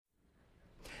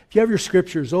If you have your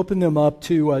scriptures, open them up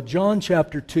to John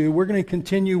chapter 2. We're going to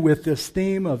continue with this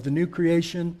theme of the new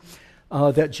creation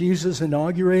that Jesus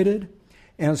inaugurated.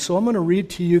 And so I'm going to read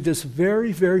to you this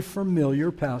very, very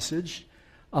familiar passage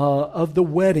of the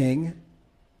wedding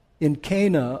in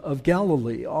Cana of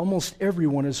Galilee. Almost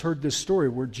everyone has heard this story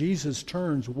where Jesus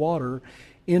turns water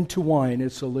into wine.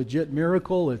 It's a legit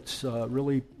miracle. It's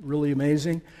really, really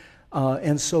amazing.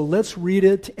 And so let's read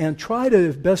it and try to,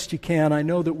 as best you can, I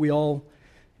know that we all...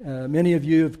 many of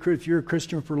you, if you're a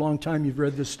Christian for a long time, you've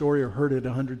read this story or heard it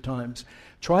 100 times.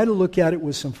 Try to look at it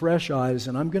with some fresh eyes,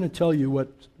 and I'm going to tell you what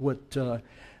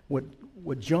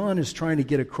John is trying to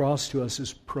get across to us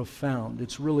is profound.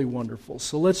 It's really wonderful.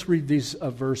 So let's read these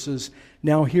verses.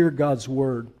 Now hear God's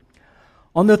word.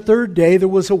 On the third day there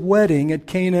was a wedding at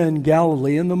Cana in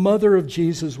Galilee, and the mother of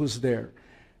Jesus was there.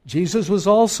 Jesus was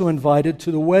also invited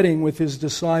to the wedding with his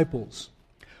disciples.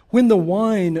 When the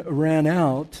wine ran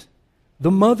out, the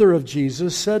mother of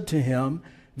Jesus said to him,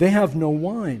 "They have no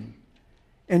wine."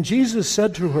 And Jesus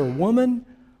said to her, "Woman,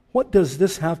 what does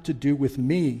this have to do with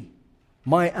me?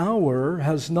 My hour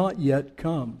has not yet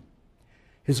come."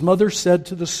 His mother said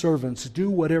to the servants, "Do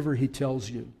whatever he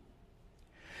tells you."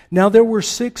 Now there were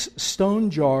 6 stone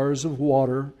jars of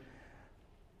water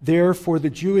there for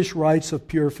the Jewish rites of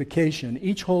purification,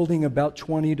 each holding about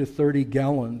 20 to 30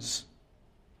 gallons.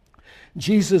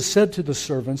 Jesus said to the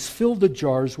servants, "Fill the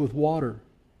jars with water."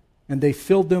 And they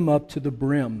filled them up to the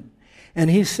brim. And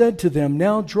he said to them,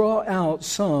 "Now draw out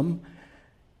some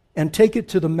and take it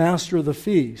to the master of the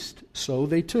feast." So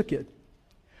they took it.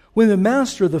 When the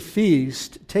master of the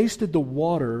feast tasted the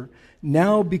water,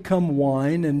 now become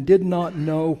wine, and did not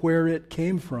know where it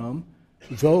came from,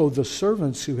 though the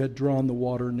servants who had drawn the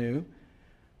water knew,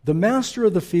 the master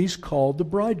of the feast called the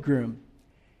bridegroom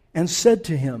and said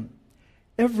to him,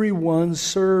 "Everyone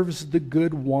serves the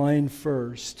good wine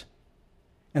first,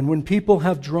 and when people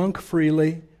have drunk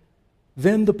freely,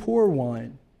 then the poor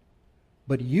wine.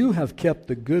 But you have kept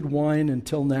the good wine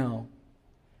until now."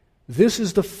 This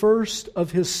is the first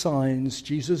of his signs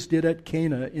Jesus did at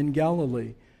Cana in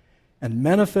Galilee, and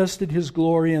manifested his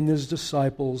glory, and his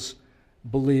disciples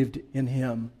believed in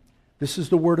him. This is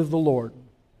the word of the Lord.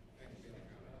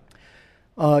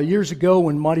 Years ago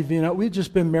when Marty V and I, we had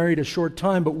just been married a short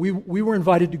time, but we were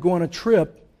invited to go on a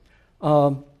trip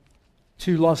to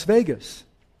Las Vegas.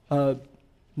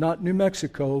 Not New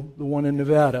Mexico, the one in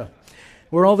Nevada,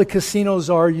 where all the casinos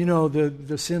are, you know,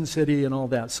 the Sin City and all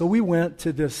that. So we went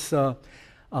to this,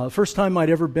 first time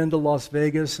I'd ever been to Las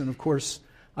Vegas, and of course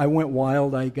I went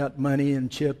wild. I got money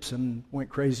and chips and went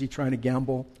crazy trying to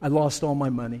gamble. I lost all my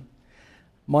money.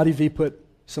 Marty V put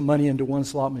some money into one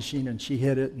slot machine, and she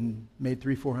hit it and made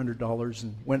 $300-400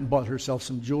 and went and bought herself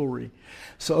some jewelry.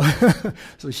 So,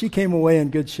 so she came away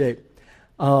in good shape.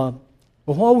 But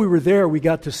while we were there, we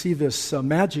got to see this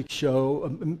magic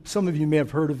show. Some of you may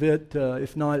have heard of it.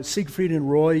 If not, it's Siegfried and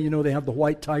Roy. You know, they have the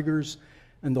white tigers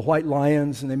and the white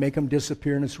lions, and they make them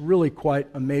disappear, and it's really quite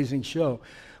an amazing show.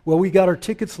 Well, we got our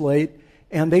tickets late,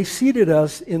 and they seated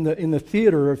us in the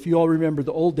theater. If you all remember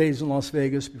the old days in Las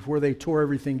Vegas, before they tore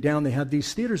everything down, they had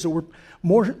these theaters that were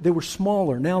they were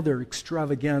smaller. Now they're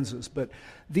extravaganzas, but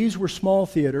these were small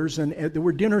theaters, and there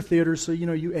were dinner theaters, so, you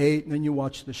know, you ate, and then you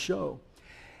watched the show.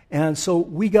 And so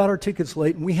we got our tickets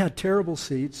late, and we had terrible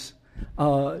seats.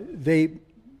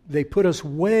 They put us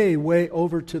way, way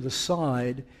over to the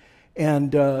side,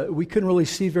 and we couldn't really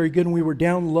see very good, and we were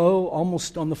down low,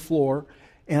 almost on the floor.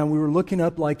 And we were looking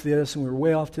up like this, and we were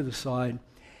way off to the side.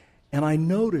 And I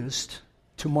noticed,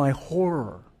 to my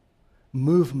horror,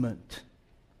 movement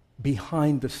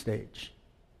behind the stage.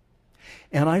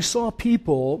 And I saw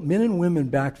people, men and women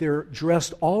back there,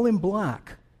 dressed all in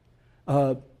black,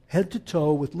 head to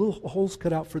toe, with little holes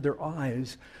cut out for their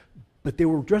eyes. But they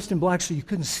were dressed in black so you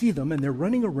couldn't see them, and they're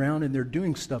running around, and they're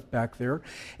doing stuff back there.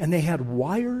 And they had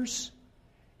wires,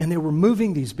 and they were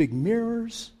moving these big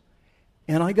mirrors.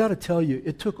 And I got to tell you,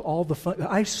 it took all the fun.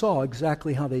 I saw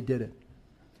exactly how they did it.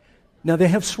 Now, they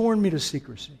have sworn me to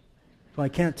secrecy, so I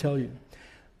can't tell you.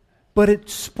 But it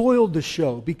spoiled the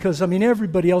show because, I mean,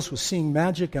 everybody else was seeing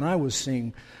magic, and I was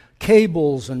seeing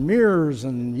cables and mirrors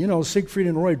and, you know, Siegfried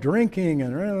and Roy drinking,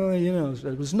 and, you know,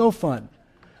 it was no fun.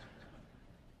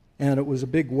 And it was a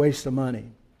big waste of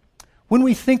money. When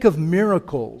we think of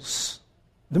miracles,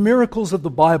 the miracles of the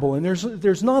Bible, and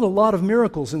there's not a lot of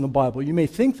miracles in the Bible. You may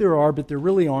think there are, but there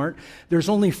really aren't. There's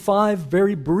only 5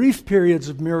 very brief periods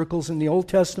of miracles in the Old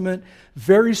Testament,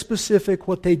 very specific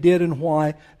what they did and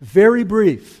why, very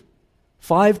brief.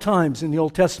 5 times in the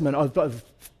Old Testament of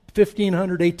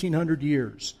 1,500, 1,800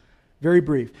 years. Very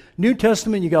brief. New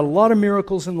Testament, you got a lot of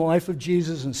miracles in the life of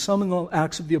Jesus and some in the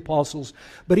Acts of the Apostles.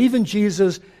 But even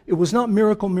Jesus, it was not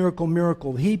miracle, miracle,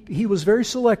 miracle. He was very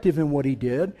selective in what he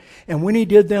did. And when he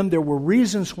did them, there were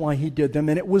reasons why he did them.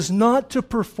 And it was not to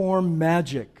perform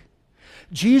magic.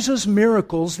 Jesus'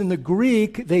 miracles, in the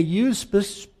Greek, they use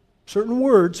certain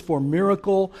words for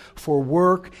miracle, for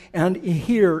work, and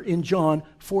here in John,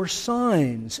 for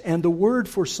signs. And the word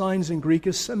for signs in Greek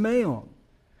is semeion.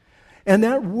 And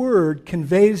that word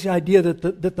conveys the idea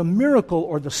that the miracle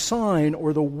or the sign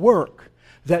or the work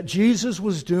that Jesus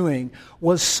was doing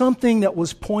was something that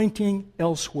was pointing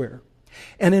elsewhere.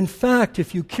 And in fact,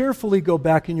 if you carefully go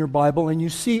back in your Bible and you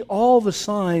see all the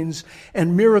signs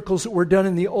and miracles that were done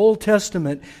in the Old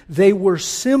Testament, they were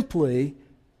simply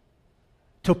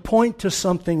to point to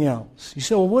something else. You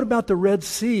say, well, what about the Red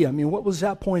Sea? I mean, what was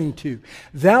that pointing to?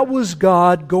 That was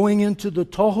God going into the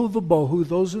tohu vabohu.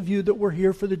 Those of you that were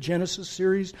here for the Genesis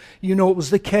series, you know it was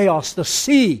the chaos, the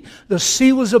sea. The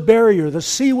sea was a barrier. The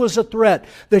sea was a threat.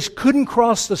 They couldn't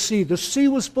cross the sea. The sea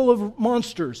was full of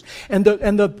monsters. And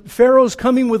the Pharaoh's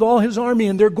coming with all his army,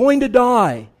 and they're going to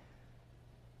die.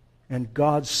 And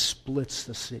God splits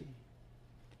the sea.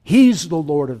 He's the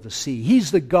Lord of the sea. He's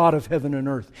the God of heaven and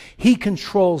earth. He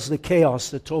controls the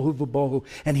chaos, the tohu vabohu,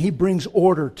 and He brings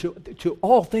order to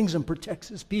all things and protects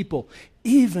His people,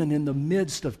 even in the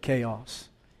midst of chaos.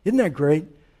 Isn't that great?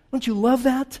 Don't you love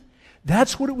that?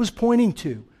 That's what it was pointing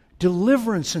to.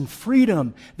 Deliverance and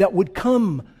freedom that would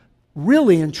come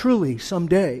really and truly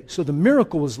someday. So the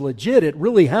miracle was legit. It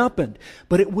really happened.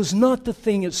 But it was not the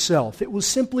thing itself. It was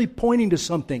simply pointing to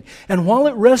something. And while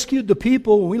it rescued the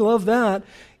people, and we love that,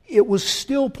 it was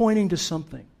still pointing to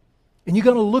something. And you've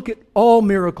got to look at all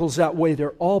miracles that way.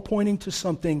 They're all pointing to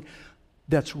something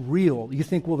that's real. You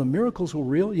think, well, the miracles were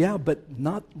real? Yeah, but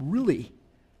not really.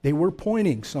 They were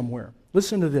pointing somewhere.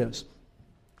 Listen to this.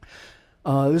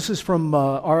 This is from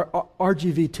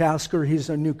R.G.V. Tasker. He's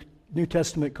a New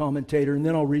Testament commentator. And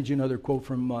then I'll read you another quote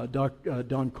from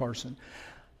Don Carson.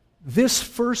 This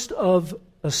first of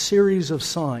a series of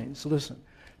signs, listen,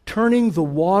 turning the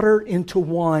water into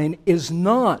wine is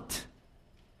not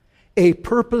a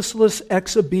purposeless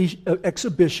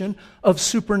exhibition of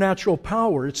supernatural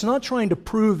power. It's not trying to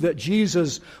prove that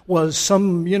Jesus was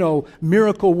some,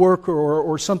 miracle worker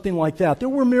or something like that. There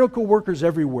were miracle workers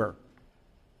everywhere.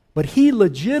 But He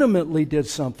legitimately did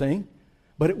something,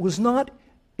 but it was not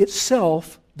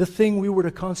itself the thing we were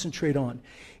to concentrate on.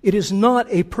 It is not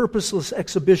a purposeless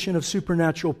exhibition of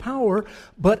supernatural power,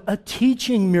 but a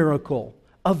teaching miracle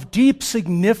of deep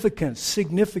significant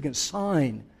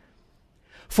sign.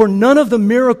 For none of the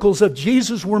miracles of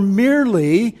Jesus were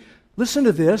merely, listen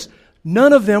to this,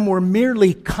 none of them were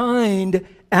merely kind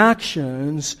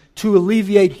actions to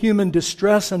alleviate human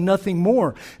distress and nothing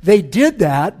more. They did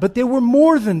that, but they were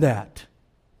more than that.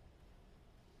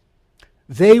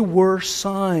 They were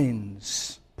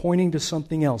signs pointing to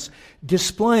something else.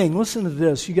 Displaying, listen to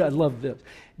this, I love this.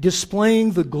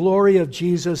 Displaying the glory of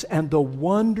Jesus and the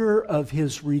wonder of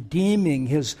His redeeming,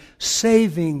 His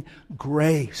saving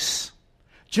grace.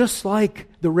 Just like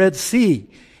the Red Sea,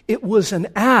 it was an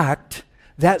act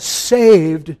that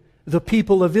saved the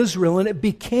people of Israel, and it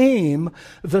became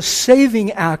the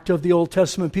saving act of the Old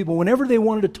Testament people. Whenever they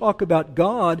wanted to talk about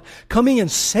God coming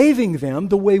and saving them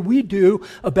the way we do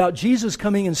about Jesus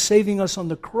coming and saving us on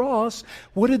the cross,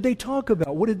 what did they talk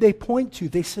about? What did they point to?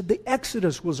 They said the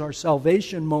Exodus was our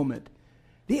salvation moment.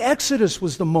 The Exodus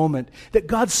was the moment that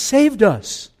God saved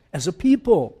us as a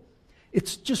people.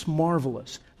 It's just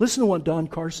marvelous. Listen to what Don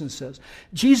Carson says.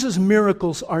 Jesus'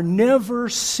 miracles are never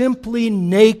simply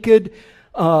naked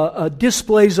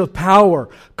displays of power,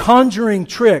 conjuring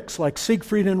tricks like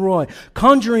Siegfried and Roy,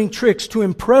 conjuring tricks to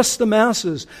impress the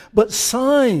masses, but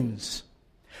signs,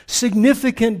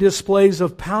 significant displays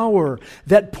of power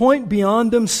that point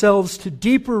beyond themselves to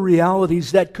deeper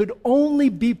realities that could only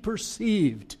be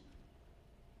perceived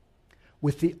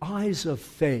with the eyes of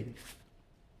faith.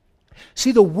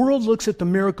 See, the world looks at the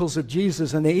miracles of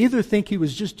Jesus and they either think He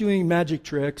was just doing magic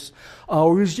tricks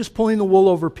or He was just pulling the wool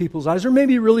over people's eyes, or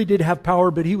maybe He really did have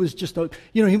power, but He was just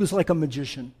He was like a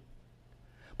magician.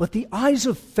 But the eyes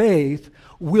of faith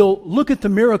will look at the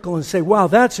miracle and say, wow,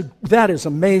 that is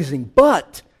amazing.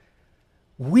 But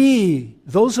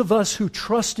those of us who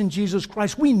trust in Jesus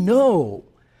Christ, we know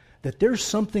that there's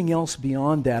something else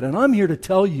beyond that. And I'm here to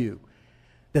tell you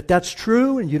that that's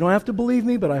true, and you don't have to believe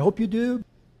me, but I hope you do.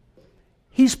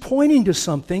 He's pointing to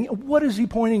something. What is He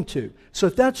pointing to? So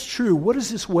if that's true, what is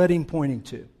this wedding pointing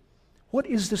to? What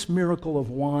is this miracle of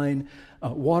wine,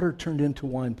 water turned into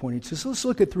wine pointing to? So let's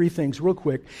look at three things real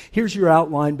quick. Here's your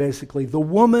outline, basically. The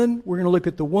woman, we're going to look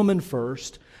at the woman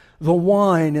first. the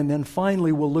wine, and then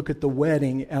finally we'll look at the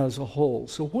wedding as a whole.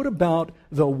 So what about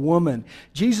the woman?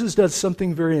 Jesus does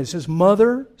something very interesting. His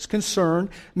mother is concerned.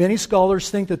 Many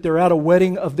scholars think that they're at a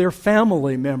wedding of their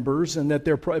family members and that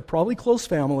they're probably close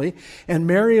family. And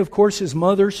Mary, of course, his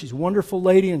mother, she's a wonderful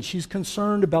lady, and she's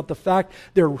concerned about the fact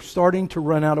they're starting to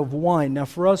run out of wine. Now,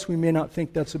 for us, we may not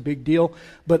think that's a big deal,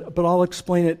 but I'll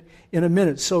explain it in a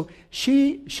minute. So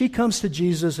she comes to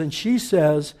Jesus and she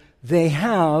says, they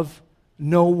have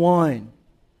no wine.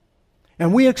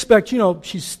 And we expect,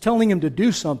 she's telling him to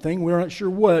do something. We're not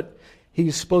sure what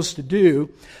he's supposed to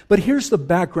do. But here's the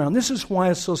background. This is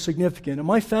why it's so significant. And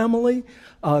my family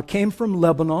came from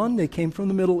Lebanon. They came from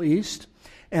the Middle East.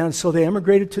 And so they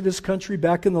emigrated to this country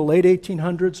back in the late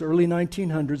 1800s, early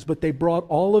 1900s. But they brought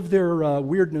all of their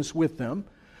weirdness with them.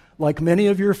 Like many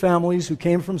of your families who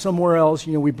came from somewhere else,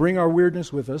 we bring our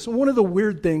weirdness with us. And one of the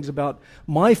weird things about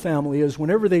my family is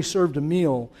whenever they served a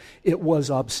meal, it was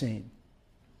obscene.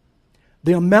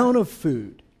 The amount of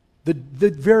food, the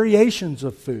variations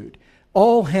of food,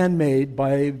 all handmade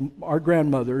by our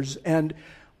grandmothers, and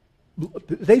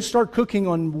they'd start cooking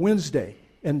on Wednesday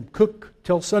and cook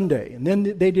till Sunday. And then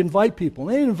they'd invite people.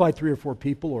 And they'd invite 3 or 4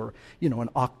 people or, an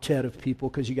octet of people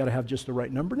because you got to have just the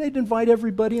right number. And they'd invite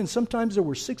everybody. And sometimes there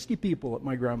were 60 people at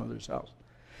my grandmother's house.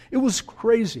 It was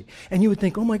crazy. And you would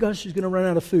think, oh my gosh, she's going to run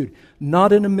out of food.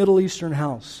 Not in a Middle Eastern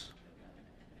house.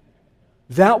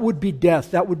 That would be death.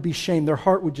 That would be shame. Their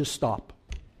heart would just stop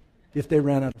if they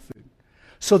ran out of food.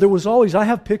 So there was always, I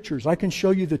have pictures. I can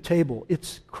show you the table.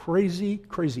 It's crazy,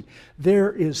 crazy.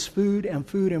 There is food and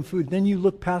food and food. Then you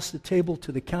look past the table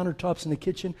to the countertops in the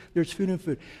kitchen. There's food and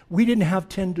food. We didn't have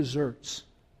 10 desserts,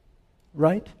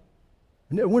 right?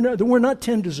 We're not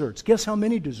 10 desserts. Guess how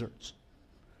many desserts?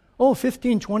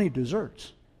 15, 20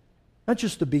 desserts. That's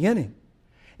just the beginning.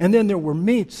 And then there were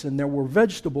meats and there were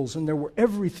vegetables and there were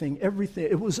everything.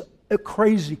 It was a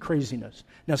craziness.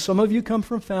 Now, some of you come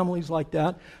from families like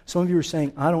that. Some of you are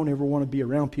saying, I don't ever want to be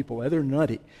around people. They're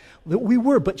nutty. We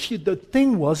were, but the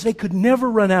thing was, they could never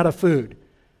run out of food.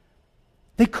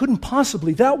 They couldn't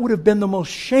possibly. That would have been the most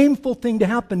shameful thing to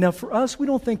happen. Now, for us, we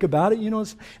don't think about it.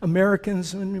 As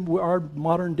Americans, in our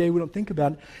modern day, we don't think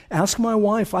about it. Ask my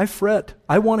wife. I fret.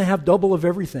 I want to have double of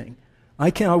everything. I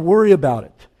worry about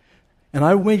it. And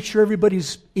I make sure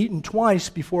everybody's eaten twice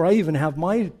before I even have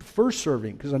my first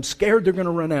serving because I'm scared they're going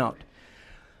to run out.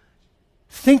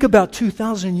 Think about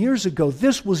 2,000 years ago.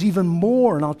 This was even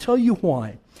more, and I'll tell you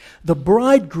why. The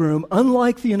bridegroom,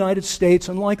 unlike the United States,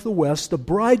 unlike the West, the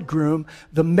bridegroom,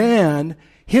 the man,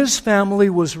 his family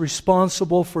was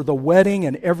responsible for the wedding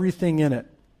and everything in it.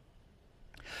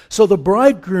 So the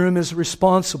bridegroom is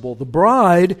responsible. The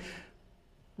bride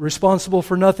responsible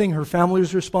for nothing. Her family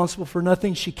was responsible for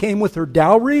nothing. She came with her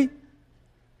dowry,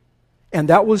 and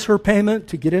that was her payment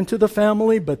to get into the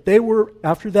family, but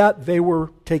after that, they were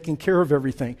taking care of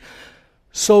everything.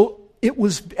 So it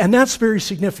was, and that's very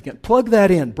significant. Plug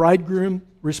that in. Bridegroom,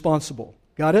 responsible.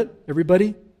 Got it,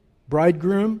 everybody?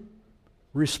 Bridegroom,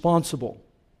 responsible.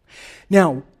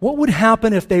 Now, what would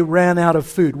happen if they ran out of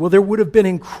food? Well, there would have been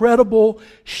incredible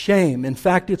shame. In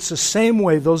fact, it's the same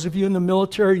way. Those of you in the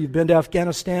military, you've been to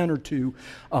Afghanistan or to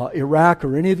Iraq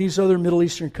or any of these other Middle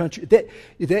Eastern countries,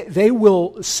 they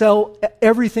will sell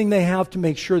everything they have to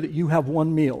make sure that you have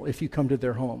one meal if you come to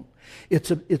their home.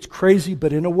 It's crazy,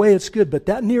 but in a way it's good. But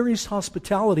that Near East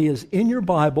hospitality is in your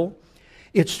Bible.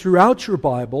 It's throughout your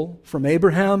Bible, from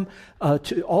Abraham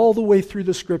to all the way through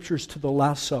the Scriptures to the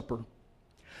Last Supper.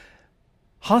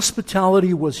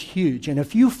 Hospitality was huge. And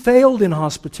if you failed in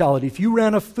hospitality, if you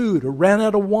ran out of food or ran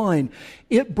out of wine,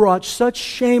 it brought such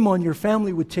shame on your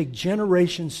family, it would take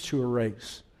generations to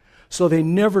erase. So they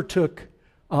never took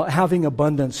having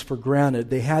abundance for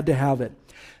granted. They had to have it.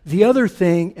 The other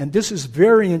thing, and this is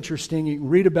very interesting, you can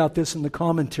read about this in the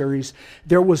commentaries,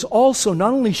 there was also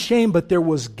not only shame, but there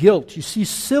was guilt. You see,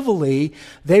 civilly,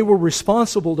 they were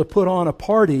responsible to put on a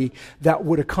party that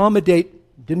would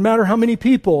accommodate, didn't matter how many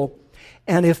people,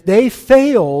 and if they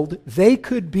failed, they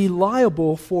could be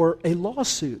liable for a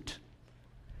lawsuit.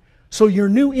 So your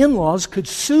new in-laws could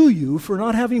sue you for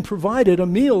not having provided a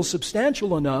meal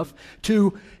substantial enough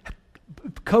to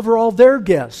cover all their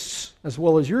guests as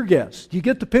well as your guests. You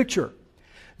get the picture.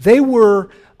 They were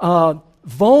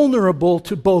vulnerable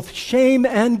to both shame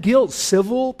and guilt.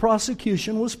 Civil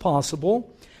prosecution was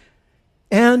possible,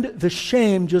 and the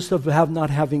shame just of not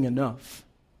having enough.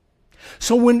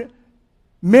 So when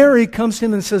Mary comes to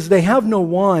him and says, they have no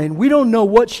wine. We don't know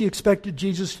what she expected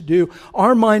Jesus to do.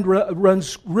 Our mind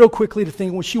runs real quickly to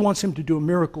think, well, she wants him to do a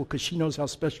miracle because she knows how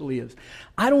special he is.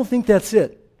 I don't think that's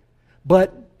it.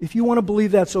 But if you want to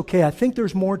believe that's okay, I think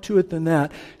there's more to it than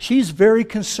that. She's very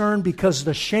concerned because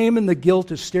the shame and the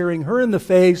guilt is staring her in the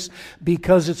face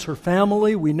because it's her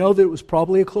family. We know that it was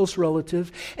probably a close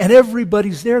relative. And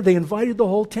everybody's there. They invited the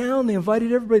whole town. They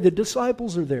invited everybody. The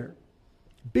disciples are there.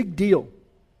 Big deal.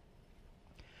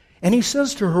 And he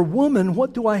says to her, "Woman,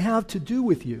 what do I have to do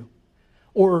with you?"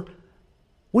 Or,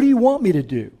 "What do you want me to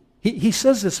do?" He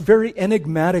says this very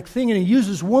enigmatic thing, and he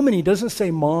uses woman. He doesn't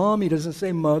say mom. He doesn't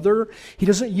say mother. He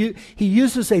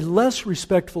uses a less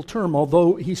respectful term,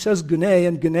 although he says gune,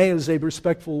 and gune is a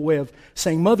respectful way of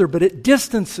saying mother, but it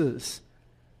distances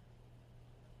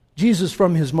Jesus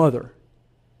from his mother.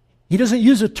 He doesn't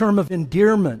use a term of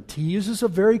endearment. He uses a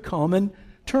very common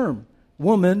term,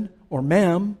 woman or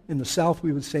ma'am. In the South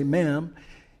we would say ma'am.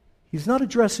 He's not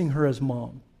addressing her as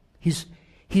mom. He's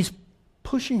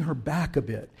pushing her back a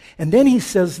bit. And then he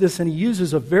says this, and he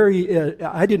uses a very,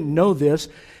 I didn't know this,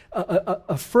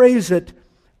 a phrase that,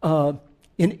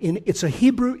 it's a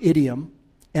Hebrew idiom,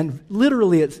 and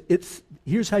literally it's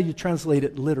here's how you translate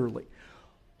it literally.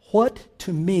 What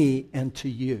to me and to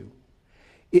you?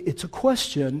 It's a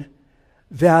question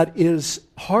that is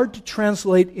hard to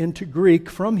translate into Greek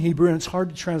from Hebrew, and it's hard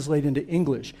to translate into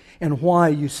English. And why,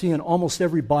 you see in almost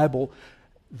every Bible,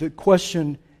 the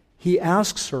question he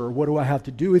asks her, what do I have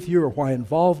to do with you, or why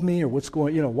involve me, or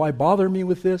why bother me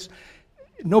with this?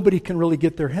 Nobody can really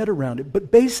get their head around it.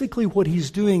 But basically what he's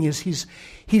doing is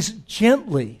he's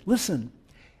gently, listen,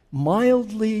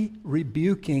 mildly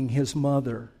rebuking his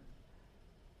mother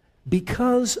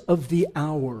because of the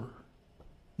hour.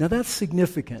 Now that's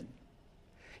significant.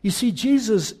 You see,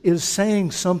 Jesus is saying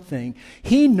something.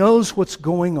 He knows what's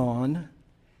going on.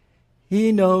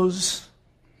 He knows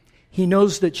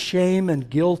that shame and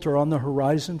guilt are on the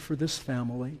horizon for this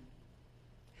family.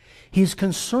 He's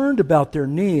concerned about their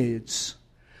needs,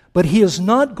 but he is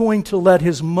not going to let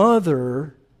his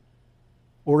mother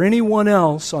or anyone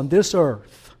else on this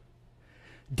earth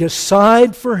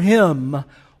decide for him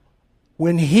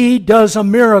when he does a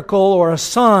miracle or a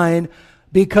sign,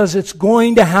 because it's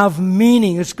going to have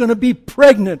meaning. It's going to be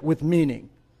pregnant with meaning.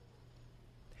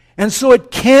 And so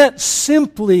it can't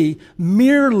simply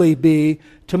merely be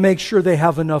to make sure they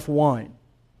have enough wine.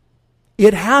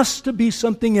 It has to be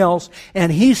something else.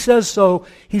 And he says so.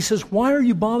 He says, why are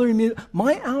you bothering me?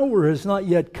 My hour has not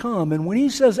yet come. And when he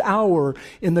says hour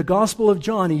in the Gospel of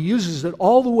John, he uses it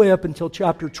all the way up until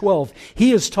chapter 12.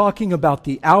 He is talking about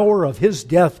the hour of his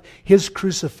death, his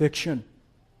crucifixion.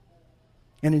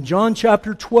 And in John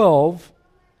chapter 12,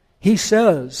 he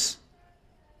says,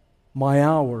 my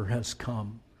hour has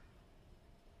come.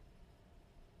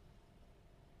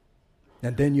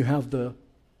 And then you have the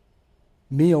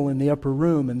meal in the upper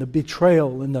room and the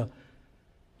betrayal and the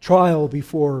trial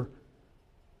before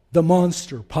the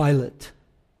monster, Pilate.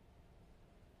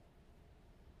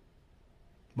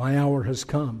 My hour has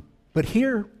come. But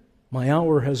here, my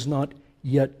hour has not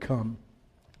yet come.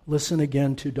 Listen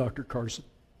again to Dr. Carson.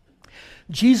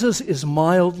 Jesus is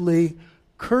mildly,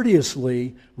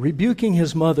 courteously rebuking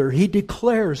his mother. He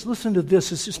declares, listen to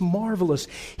this, it's just marvelous.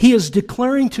 He is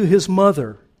declaring to his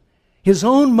mother, his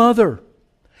own mother,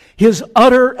 his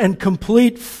utter and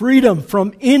complete freedom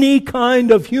from any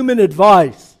kind of human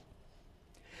advice,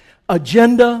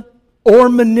 agenda, or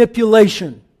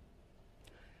manipulation.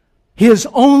 His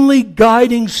only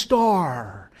guiding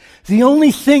star, the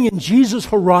only thing in Jesus'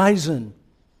 horizon,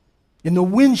 in the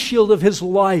windshield of his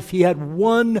life, he had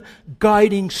one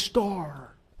guiding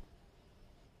star.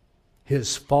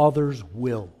 His Father's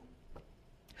will.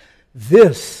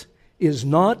 This is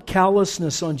not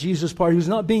callousness on Jesus' part. He was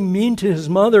not being mean to his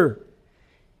mother.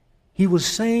 He was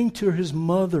saying to his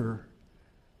mother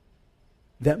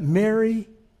that Mary,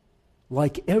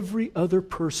 like every other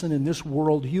person in this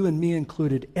world, you and me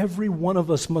included, every one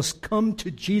of us must come to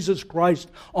Jesus Christ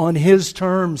on his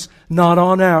terms, not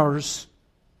on ours.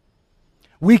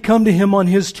 We come to him on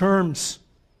his terms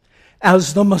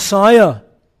as the Messiah.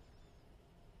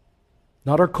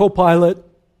 Not our co-pilot,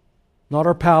 not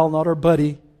our pal, not our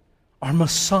buddy. Our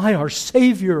Messiah, our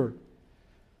Savior.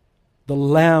 The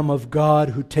Lamb of God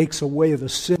who takes away the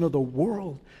sin of the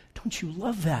world. Don't you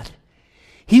love that?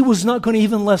 He was not going to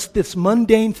even let this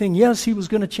mundane thing. Yes, he was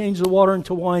going to change the water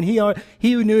into wine.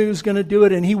 He knew he was going to do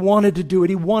it, and he wanted to do it.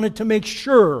 He wanted to make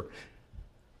sure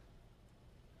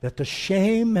that the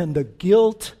shame and the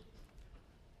guilt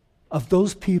of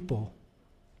those people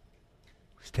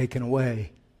was taken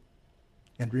away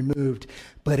and removed.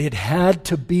 But it had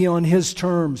to be on his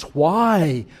terms.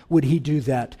 Why would he do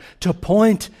that? To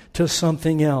point to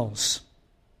something else.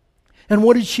 And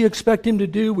what did she expect him to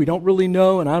do? We don't really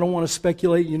know, and I don't want to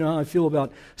speculate. You know how I feel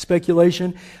about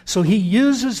speculation. So he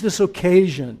uses this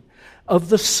occasion of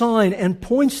the sign and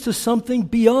points to something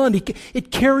beyond.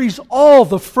 It carries all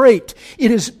the freight.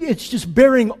 It's just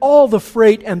bearing all the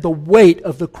freight and the weight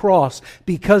of the cross,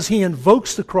 because he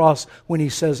invokes the cross when he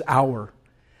says "our."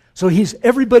 So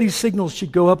everybody's signals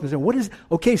should go up and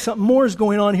say, something more is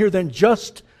going on here than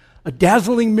just a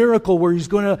dazzling miracle where he's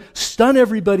going to stun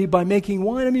everybody by making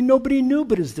wine. I mean, nobody knew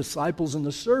but his disciples and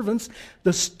the servants.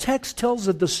 The text tells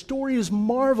that the story is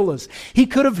marvelous. He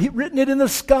could have written it in the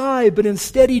sky, but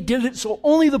instead he did it so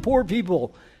only the poor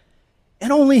people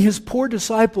and only his poor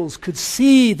disciples could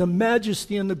see the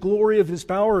majesty and the glory of his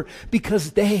power,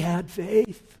 because they had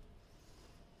faith.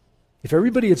 If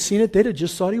everybody had seen it, they'd have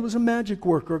just thought he was a magic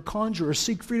worker, a conjurer,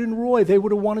 Siegfried and Roy. They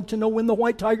would have wanted to know when the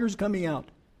white tiger's coming out.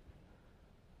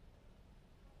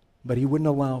 But he wouldn't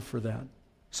allow for that.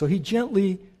 So he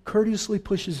gently, courteously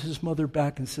pushes his mother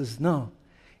back and says, "No,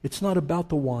 it's not about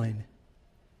the wine.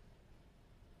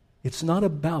 It's not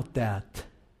about that."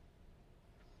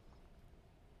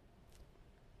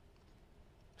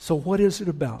 So what is it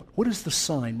about? What is the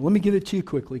sign? Let me give it to you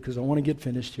quickly because I want to get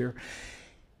finished here.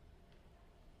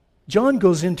 John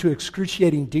goes into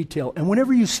excruciating detail, and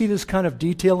whenever you see this kind of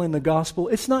detail in the gospel,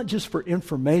 it's not just for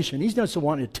information. He's not just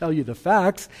wanting to tell you the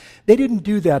facts. They didn't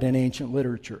do that in ancient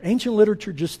literature. Ancient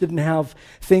literature just didn't have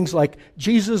things like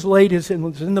Jesus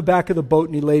was in the back of the boat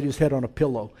and he laid his head on a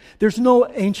pillow. There's no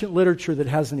ancient literature that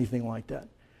has anything like that.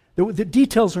 The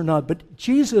details are not, but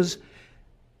Jesus'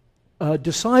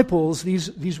 disciples,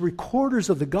 these recorders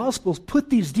of the Gospels, put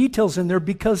these details in there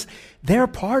because they're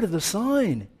part of the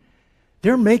sign.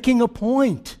 They're making a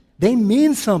point. They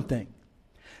mean something.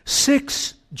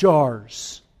 6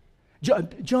 jars.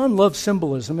 John loves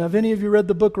symbolism. Have any of you read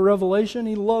the book of Revelation?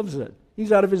 He loves it.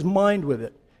 He's out of his mind with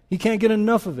it. He can't get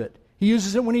enough of it. He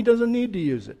uses it when he doesn't need to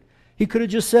use it. He could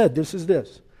have just said, "This is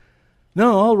this."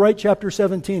 No, I'll write chapter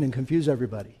 17 and confuse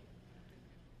everybody.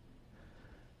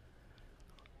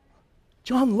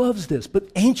 John loves this,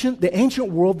 but the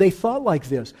ancient world, they thought like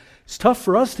this. It's tough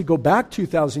for us to go back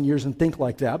 2,000 years and think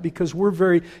like that because we're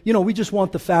very, we just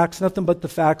want the facts, nothing but the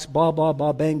facts, blah, blah,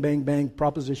 blah, bang, bang, bang,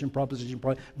 proposition,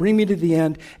 bring me to the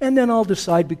end, and then I'll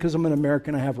decide because I'm an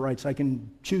American, I have rights, I can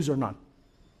choose or not.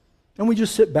 And we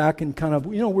just sit back and kind of,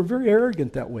 we're very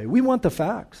arrogant that way. We want the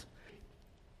facts.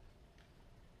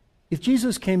 If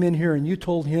Jesus came in here and you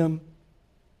told him,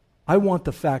 "I want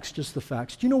the facts, just the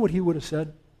facts," do you know what he would have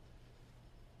said?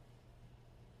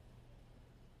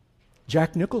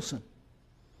 Jack Nicholson.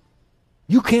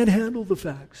 "You can't handle the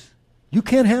facts. You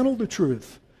can't handle the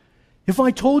truth. If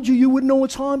I told you, you wouldn't know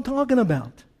what I'm talking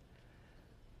about.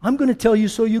 I'm going to tell you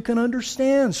so you can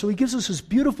understand." So he gives us this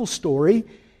beautiful story,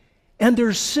 and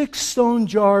there's 6 stone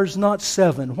jars, not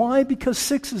 7. Why? Because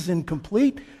 6 is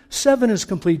incomplete, 7 is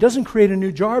complete. He doesn't create a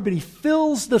new jar, but he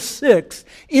fills the 6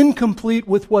 incomplete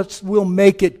with what will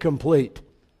make it complete.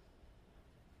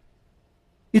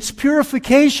 It's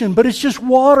purification, but it's just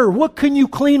water. What can you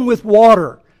clean with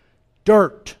water?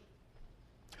 Dirt.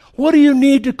 What do you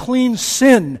need to clean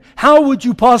sin? How would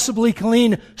you possibly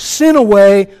clean sin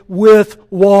away with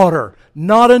water?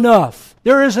 Not enough.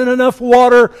 There isn't enough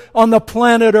water on the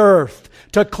planet Earth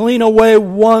to clean away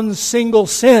one single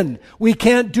sin. We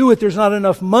can't do it. There's not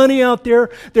enough money out there.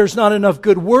 There's not enough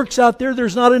good works out there.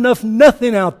 There's not enough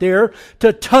nothing out there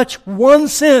to touch one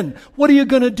sin. What are you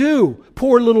going to do?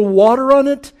 Pour a little water on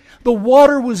it? The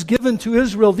water was given to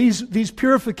Israel. These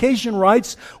purification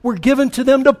rites were given to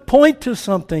them to point to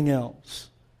something else.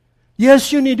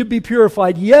 Yes, you need to be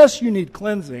purified. Yes, you need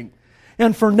cleansing.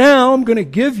 And for now, I'm going to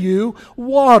give you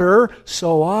water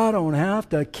so I don't have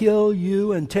to kill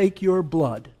you and take your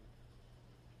blood.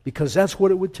 Because that's what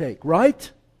it would take,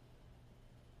 right?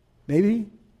 Maybe?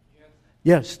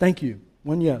 Yes, thank you.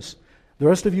 One yes. The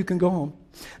rest of you can go home.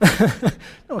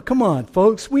 No, come on,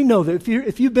 folks. We know that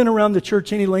if you've been around the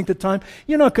church any length of time,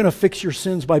 you're not going to fix your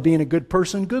sins by being a good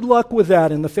person. Good luck with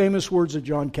that, in the famous words of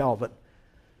John Calvin.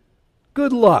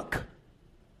 Good luck.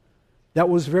 That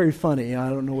was very funny. I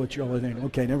don't know what you're all thinking.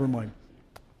 Okay, never mind.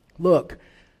 Look,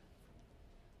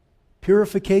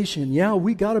 purification. Yeah,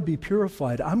 we got to be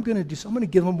purified. I'm going to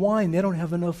give them wine. They don't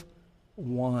have enough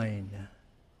wine.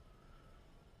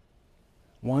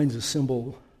 Wine's a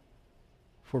symbol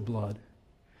for blood.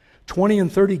 20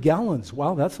 and 30 gallons.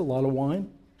 Wow, that's a lot of wine.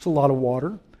 It's a lot of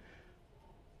water.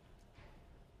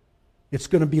 It's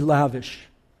going to be lavish.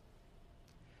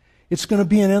 It's going to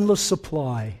be an endless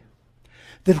supply.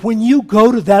 That when you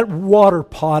go to that water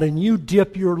pot and you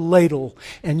dip your ladle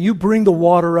and you bring the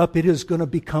water up, it is going to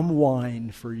become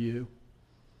wine for you.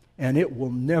 And it will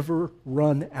never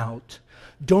run out.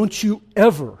 Don't you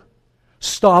ever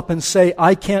stop and say,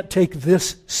 "I can't take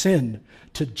this sin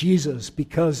to Jesus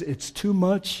because it's too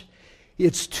much."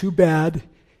 It's too bad.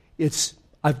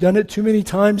 I've done it too many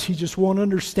times. He just won't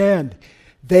understand.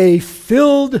 They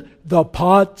filled the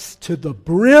pots to the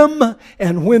brim,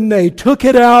 and when they took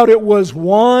it out, it was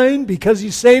wine, because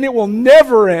he's saying it will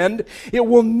never end. It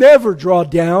will never draw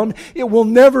down. It will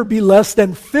never be less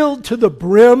than filled to the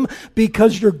brim,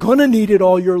 because you're going to need it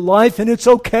all your life, and it's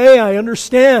okay, I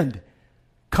understand.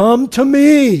 Come to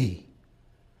me.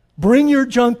 Bring your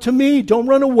junk to me. Don't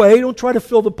run away. Don't try to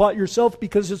fill the pot yourself,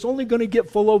 because it's only going to get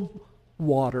full of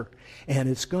water, and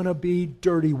it's going to be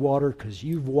dirty water because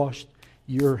you've washed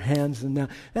your hands. And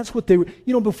that's what they were,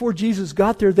 before Jesus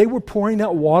got there, they were pouring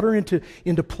that water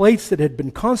into plates that had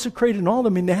been consecrated and all of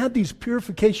them. I mean, they had these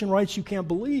purification rites you can't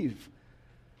believe.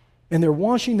 And they're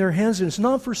washing their hands, and it's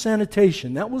not for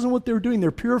sanitation. That wasn't what they were doing.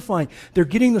 They're purifying. They're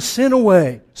getting the sin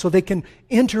away so they can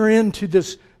enter into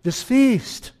this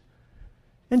feast.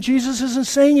 And Jesus isn't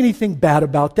saying anything bad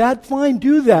about that. Fine,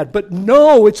 do that. But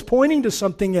no, it's pointing to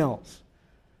something else.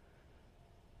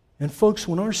 And folks,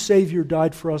 when our Savior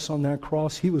died for us on that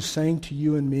cross, He was saying to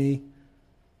you and me,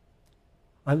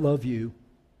 I love you,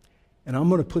 and I'm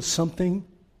going to put something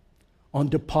on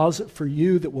deposit for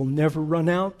you that will never run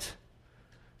out.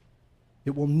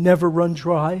 It will never run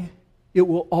dry. It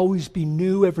will always be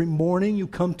new every morning. You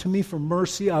come to me for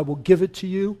mercy, I will give it to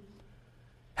you.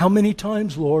 How many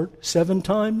times, Lord? 7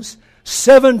 times?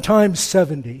 7 times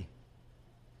 70.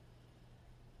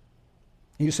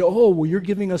 And you say, oh, well, you're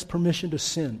giving us permission to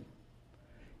sin.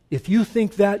 If you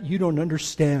think that, you don't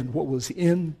understand what was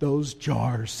in those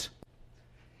jars.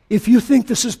 If you think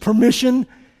this is permission,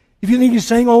 if you think He's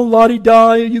saying, oh,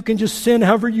 la-di-da, you can just sin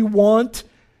however you want,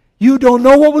 you don't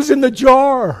know what was in the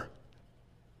jar.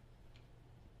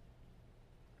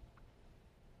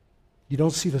 You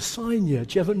don't see the sign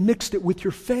yet. You haven't mixed it with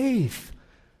your faith.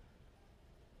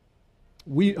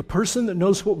 A person that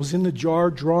knows what was in the jar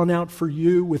drawn out for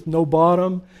you with no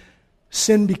bottom,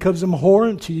 sin becomes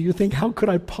abhorrent to you. You think, how could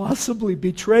I possibly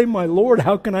betray my Lord?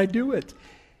 How can I do it?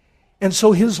 And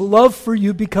so His love for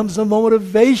you becomes a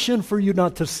motivation for you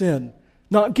not to sin.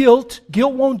 Not guilt.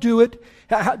 Guilt won't do it.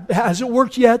 Has it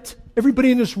worked yet?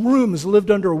 Everybody in this room has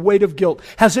lived under a weight of guilt.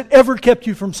 Has it ever kept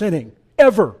you from sinning?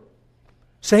 Ever?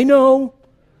 Say no.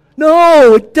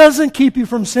 No, it doesn't keep you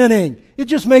from sinning. It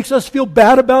just makes us feel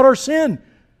bad about our sin,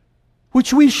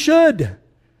 which we should.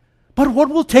 But what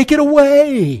will take it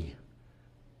away?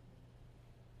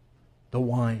 The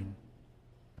wine.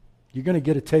 You're going to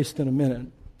get a taste in a minute.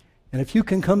 And if you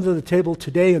can come to the table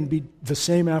today and be the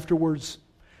same afterwards,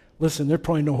 listen, there's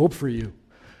probably no hope for you.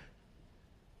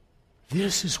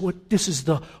 This is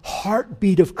the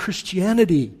heartbeat of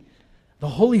Christianity, the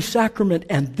Holy Sacrament,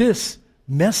 and this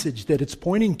message that it's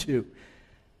pointing to.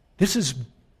 This is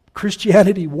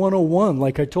Christianity 101,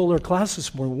 like I told our class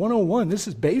this morning. 101, this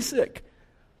is basic.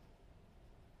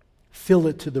 Fill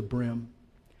it to the brim.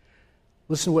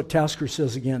 Listen to what Tasker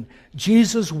says again.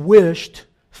 Jesus wished,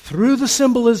 through the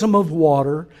symbolism of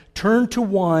water, turned to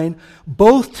wine,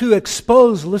 both to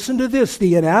expose, listen to this,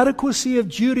 the inadequacy of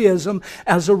Judaism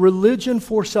as a religion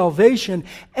for salvation,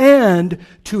 and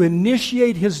to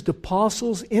initiate His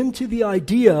apostles into the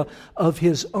idea of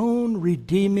His own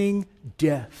redeeming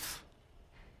death.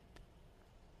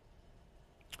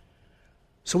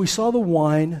 So we saw the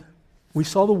wine, we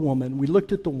saw the woman, we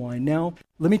looked at the wine. Now,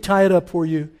 let me tie it up for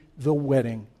you. The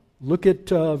wedding. Look at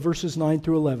verses 9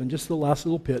 through 11, just the last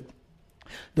little bit.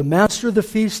 The master of the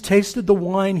feast tasted the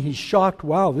wine. He's shocked.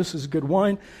 Wow, this is good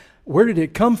wine. Where did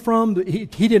it come from? He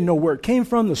didn't know where it came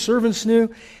from. The servants knew.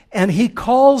 And he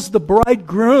calls the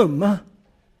bridegroom.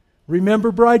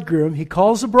 Remember bridegroom. He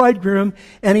calls the bridegroom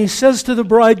and he says to the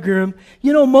bridegroom,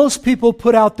 most people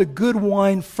put out the good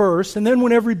wine first, and then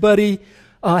when everybody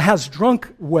has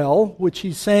drunk well, which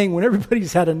he's saying when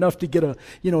everybody's had enough to get a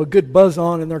good buzz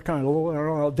on and they're kind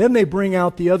of, then they bring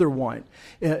out the other wine.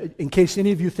 In case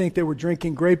any of you think they were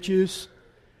drinking grape juice,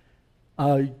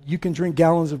 you can drink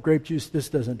gallons of grape juice. This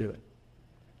doesn't do it.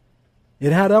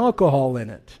 It had alcohol in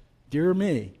it. Dear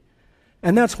me.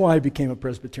 And that's why I became a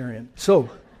Presbyterian. So,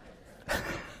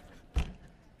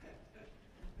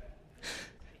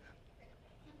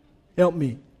 help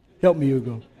me,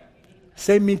 Hugo.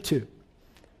 Save me too.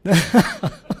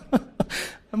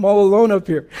 I'm all alone up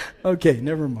here. Okay,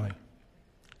 never mind.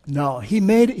 No, he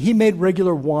made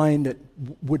regular wine that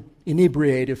would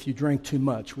inebriate if you drank too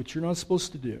much, which you're not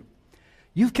supposed to do.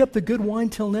 You've kept the good wine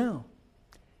till now.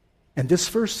 And this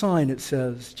first sign, it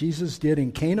says, Jesus did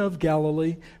in Cana of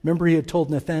Galilee. Remember, He had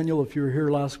told Nathanael, if you were here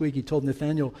last week, He told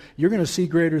Nathanael, you're going to see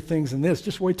greater things than this.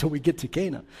 Just wait till we get to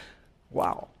Cana.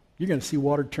 Wow. You're going to see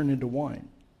water turn into wine.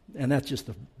 And that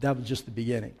was just the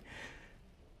beginning.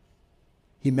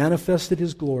 He manifested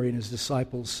His glory, and His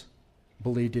disciples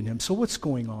believed in him. So what's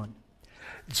going on?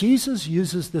 Jesus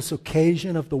uses this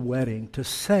occasion of the wedding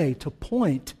to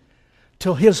point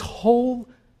to his whole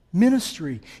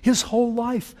ministry, his whole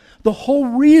life, the whole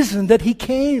reason that he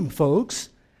came, folks.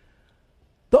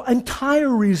 The entire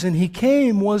reason he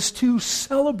came was to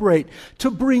celebrate, to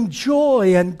bring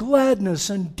joy and gladness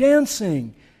and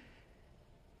dancing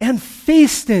and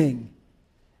feasting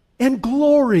and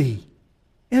glory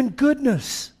and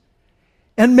goodness,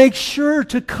 and make sure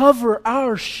to cover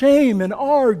our shame and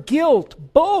our guilt,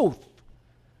 both.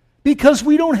 Because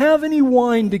we don't have any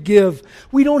wine to give.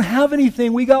 We don't have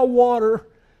anything. We got water,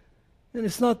 and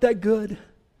it's not that good.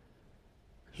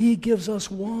 He gives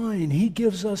us wine. He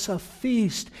gives us a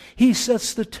feast. He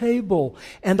sets the table.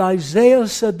 And Isaiah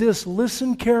said this,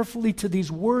 listen carefully to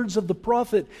these words of the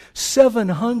prophet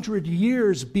 700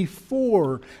 years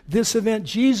before this event.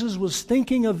 Jesus was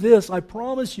thinking of this, I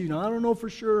promise you. Now, I don't know for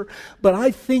sure, but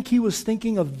I think he was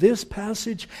thinking of this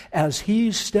passage as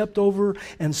he stepped over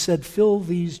and said, fill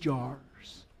these jars.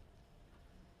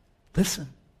 Listen.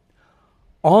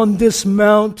 On this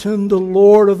mountain the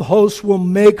Lord of hosts will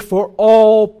make for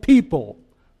all people,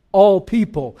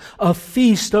 a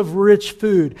feast of rich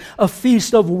food, a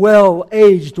feast of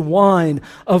well-aged wine,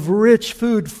 of rich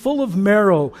food full of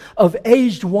marrow, of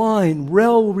aged wine,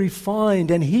 well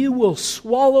refined, and he will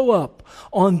swallow up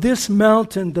on this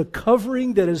mountain the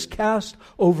covering that is cast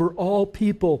over all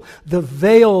people, the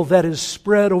veil that is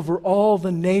spread over all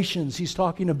the nations. He's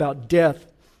talking about death.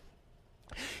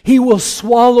 He will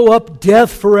swallow up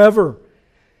death forever.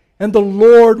 And the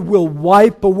Lord will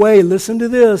wipe away, listen to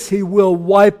this, He will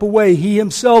wipe away, He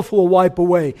Himself will wipe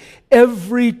away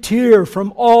every tear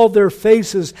from all their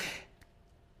faces.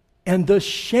 And the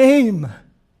shame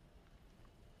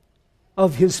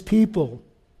of His people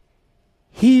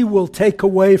He will take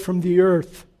away from the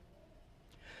earth.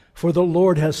 For the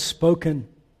Lord has spoken.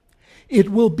 It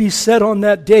will be said on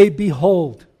that day,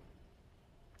 behold,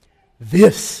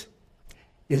 this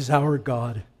is our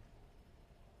God.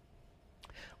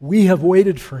 We have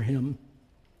waited for Him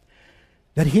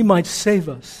that He might save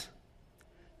us.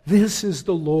 This is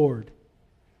the Lord.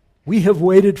 We have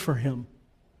waited for Him.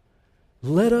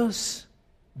 Let us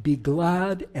be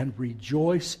glad and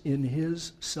rejoice in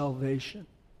His salvation.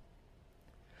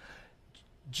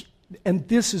 And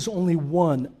this is only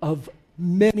one of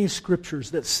many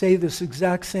scriptures that say this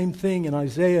exact same thing in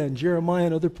Isaiah and Jeremiah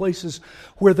and other places,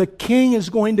 where the king is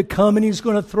going to come and he's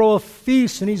going to throw a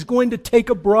feast and he's going to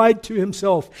take a bride to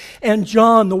himself. And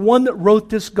John, the one that wrote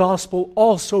this gospel,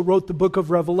 also wrote the book of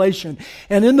Revelation.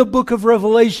 And in the book of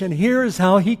Revelation, here is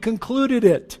how he concluded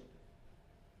it,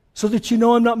 so that you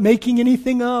know I'm not making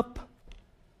anything up.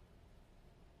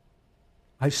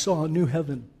 I saw a new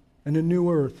heaven and a new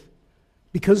earth,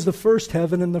 because the first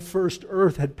heaven and the first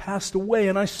earth had passed away,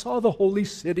 and I saw the holy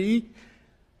city,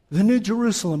 the New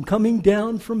Jerusalem, coming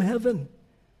down from heaven,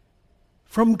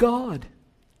 from God,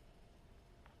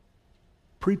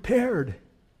 prepared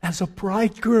as a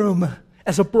bridegroom,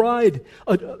 as a bride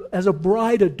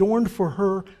adorned for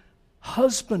her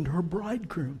husband, her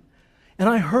bridegroom. And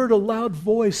I heard a loud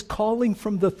voice calling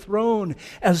from the throne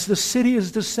as the city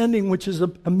is descending, which is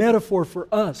a metaphor for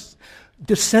us,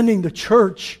 descending the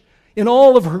church in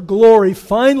all of her glory,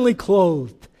 finely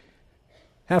clothed,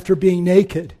 after being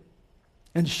naked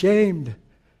and shamed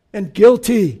and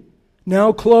guilty,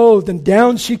 now clothed, and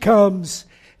down she comes,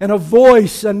 and a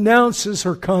voice announces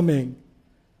her coming.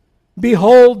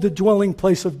 Behold, the dwelling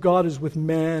place of God is with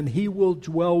man. He will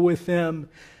dwell with them.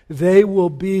 They will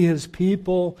be His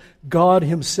people. God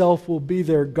Himself will be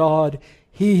their God.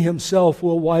 He Himself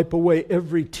will wipe away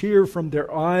every tear from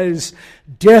their eyes.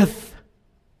 Death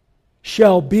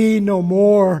shall be no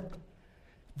more.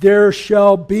 There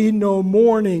shall be no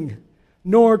mourning,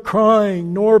 nor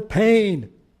crying, nor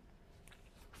pain,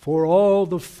 for all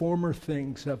the former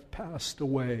things have passed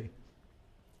away.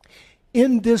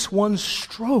 In this one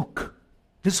stroke,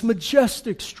 this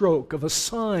majestic stroke of a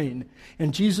sign,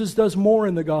 and Jesus does more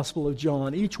in the Gospel of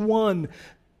John, each one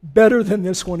better than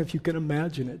this one if you can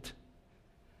imagine it,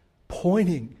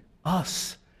 pointing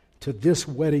us to this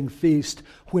wedding feast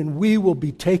when we will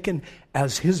be taken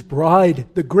as His bride,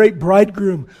 the great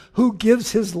bridegroom who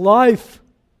gives His life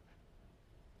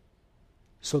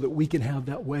so that we can have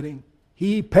that wedding.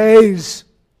 He pays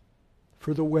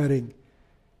for the wedding.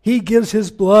 He gives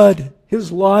His blood,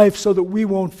 His life, so that we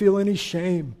won't feel any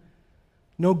shame,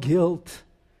 no guilt.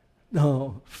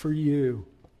 No, for you.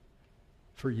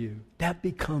 For you. That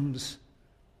becomes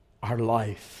our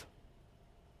life,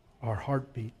 our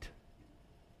heartbeat.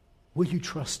 Will you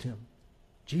trust Him?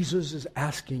 Jesus is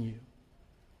asking you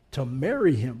to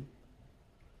marry Him.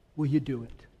 Will you do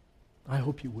it? I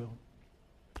hope you will.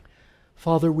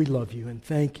 Father, we love you and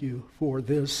thank you for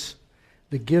this,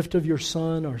 the gift of your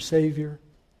Son, our Savior,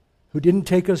 who didn't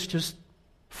take us, just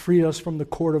free us from the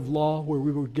court of law where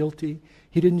we were guilty.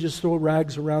 He didn't just throw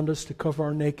rags around us to cover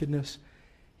our nakedness.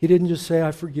 He didn't just say,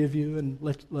 I forgive you and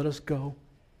let us go.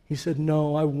 He said,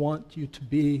 no, I want you to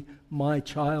be my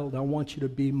child. I want you to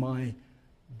be my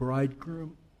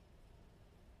bridegroom.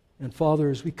 And Father,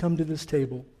 as we come to this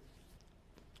table,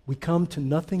 we come to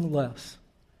nothing less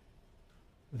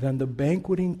than the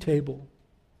banqueting table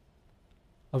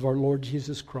of our Lord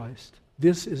Jesus Christ.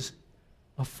 This is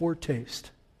a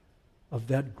foretaste of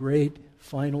that great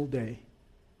final day.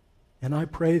 And I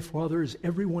pray, Father, as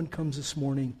everyone comes this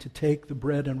morning to take the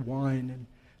bread and wine and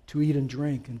to eat and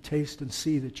drink and taste and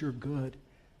see that you're good,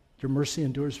 your mercy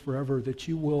endures forever, that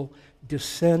you will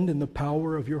descend in the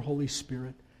power of your Holy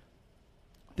Spirit,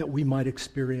 that we might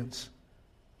experience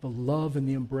the love and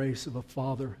the embrace of a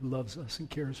Father who loves us and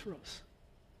cares for us.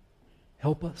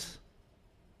 Help us,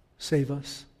 save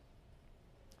us,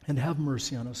 and have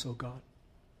mercy on us, O God,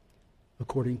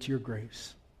 according to your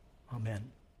grace. Amen.